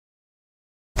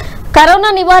Corona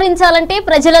నివారించాలంటే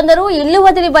ప్రజలందరూ ఇల్లు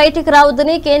వదిలి బయటికి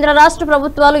రావద్దని కేంద్ర రాష్ట్ర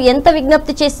ప్రభుత్వాలు ఎంత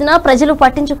విజ్ఞప్తి చేసినా ప్రజలు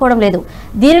పట్టించుకోవడం లేదు.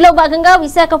 దీనిలో భాగంగా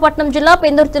విశాఖపట్నం జిల్లా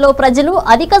పెందుర్తిలో ప్రజలు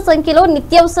అధిక సంఖ్యలో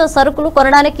నిత్యావసర సరుకులు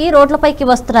కొనడానికి రోడ్లపైకి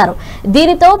వస్తున్నారు.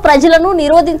 దీనితో ప్రజలను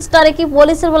నిరోధించడానికి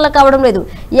పోలీసుల వల్ల కావడం లేదు.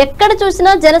 ఎక్కడ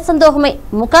చూసినా జనసందోహమే.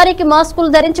 ముఖానికి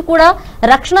మాస్కులు ధరించి కూడా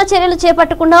రక్షణ చర్యలు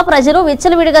చేపట్టకుండా ప్రజలు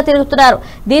విచ్చలవిడిగా తిరుగుతున్నారు.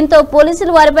 దీంతో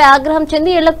పోలీసులు వారిపై ఆగ్రహం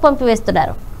చెంది ఇళ్లకు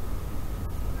పంపివేస్తున్నారు.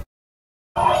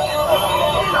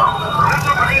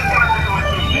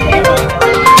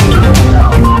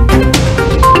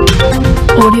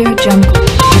 Audio Jungle.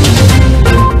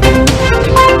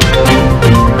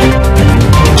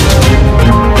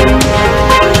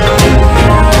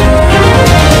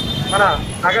 మన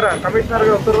నగర కమిషనర్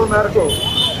ఉత్తర్వుల మేరకు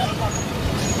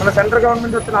మన సెంట్రల్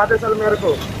గవర్నమెంట్ వచ్చిన ఆదేశాల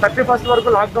మేరకు 31st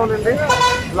వరకు లాక్డౌన్ ఉంది.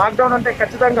 లాక్డౌన్ అంటే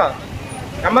ఖచ్చితంగా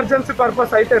ఎమర్జెన్సీ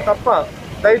పర్పస్ అయితే తప్ప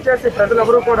దయచేసి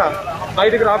ప్రజలెవరూ కూడా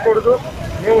బయటికి రాకూడదు.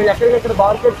 మేము ఎక్కడికెక్కడ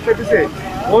బార్కోడ్స్ పెట్టేసి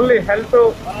ఓన్లీ హెల్త్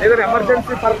ఏదైనా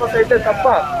ఎమర్జెన్సీ పర్పస్ అయితే తప్ప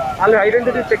వాళ్ళ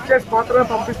ఐడెంటిటీ చెక్ చేసి మాత్రమే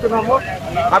పంపిస్తున్నాము.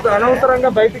 అతను అనవసరంగా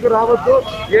బయటికి రావద్దు.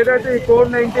 ఏదైతే ఈ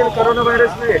COVID-19 కరోనా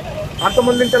వైరస్ ని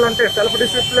అంతమొందించాలంటే సెల్ఫ్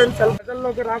డిసిప్లిన్,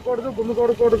 ప్రజల్లోకి రాకూడదు,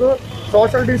 గుమ్మికూడకూడదు,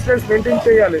 సోషల్ డిస్టెన్స్ మెయింటైన్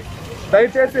చేయాలి.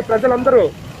 దయచేసి ప్రజలందరూ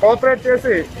కోఆపరేట్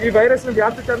చేసి ఈ వైరస్ ని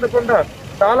వ్యాప్తి చెందకుండా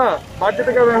చాలా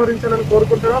బాధ్యతగా వ్యవహరించాలని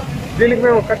కోరుకుంటున్నాం. దీనికి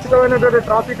మేము ఖచ్చితమైనటువంటి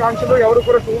ట్రాఫిక్ ఆంక్షలు ఎవరు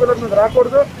కూడా టూ వీలర్ మీద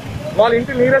రాకూడదు. వాళ్ళ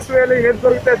ఇంటి నీరెస్ట్ వేలు ఏది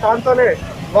దొరికితే దాంతోనే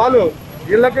వాళ్ళు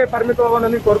ఇళ్లకే పరిమితం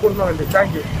అవ్వాలని కోరుకుంటున్నామండి.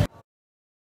 Thank you.